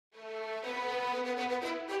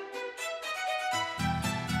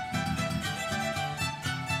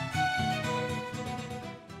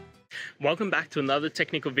Welcome back to another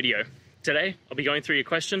technical video. Today, I'll be going through your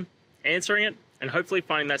question, answering it, and hopefully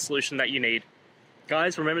finding that solution that you need.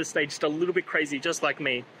 Guys, remember to stay just a little bit crazy, just like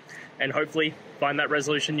me, and hopefully find that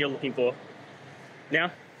resolution you're looking for.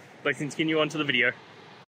 Now, let's continue on to the video.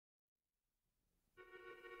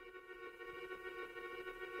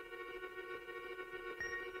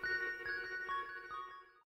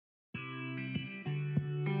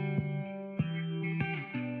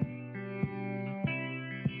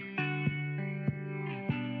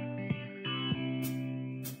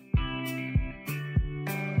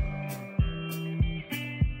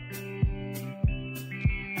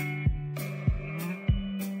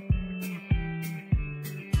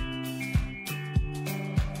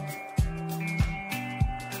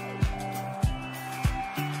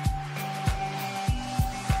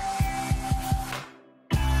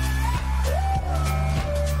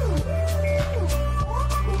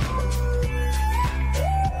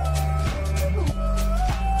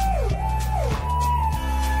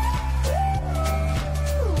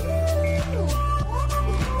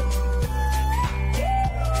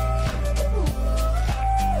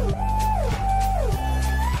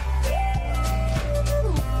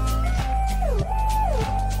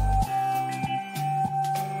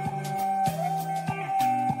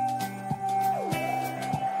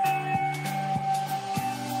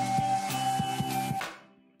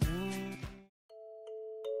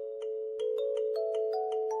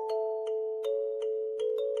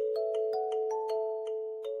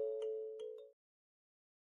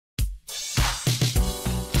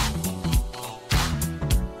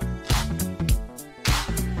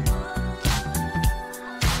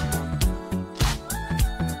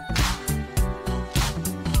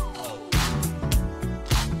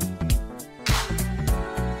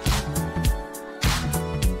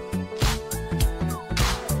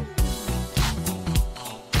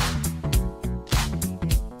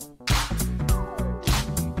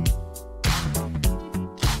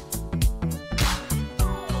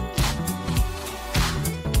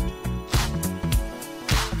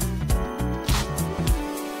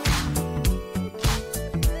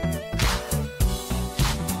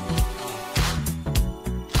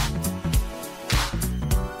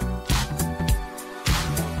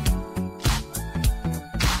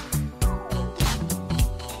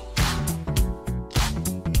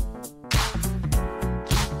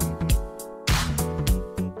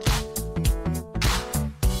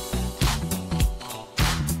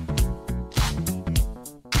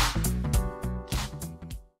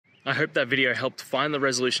 I hope that video helped find the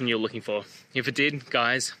resolution you're looking for. If it did,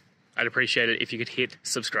 guys, I'd appreciate it if you could hit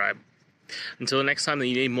subscribe. Until the next time that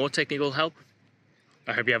you need more technical help,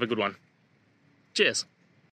 I hope you have a good one. Cheers.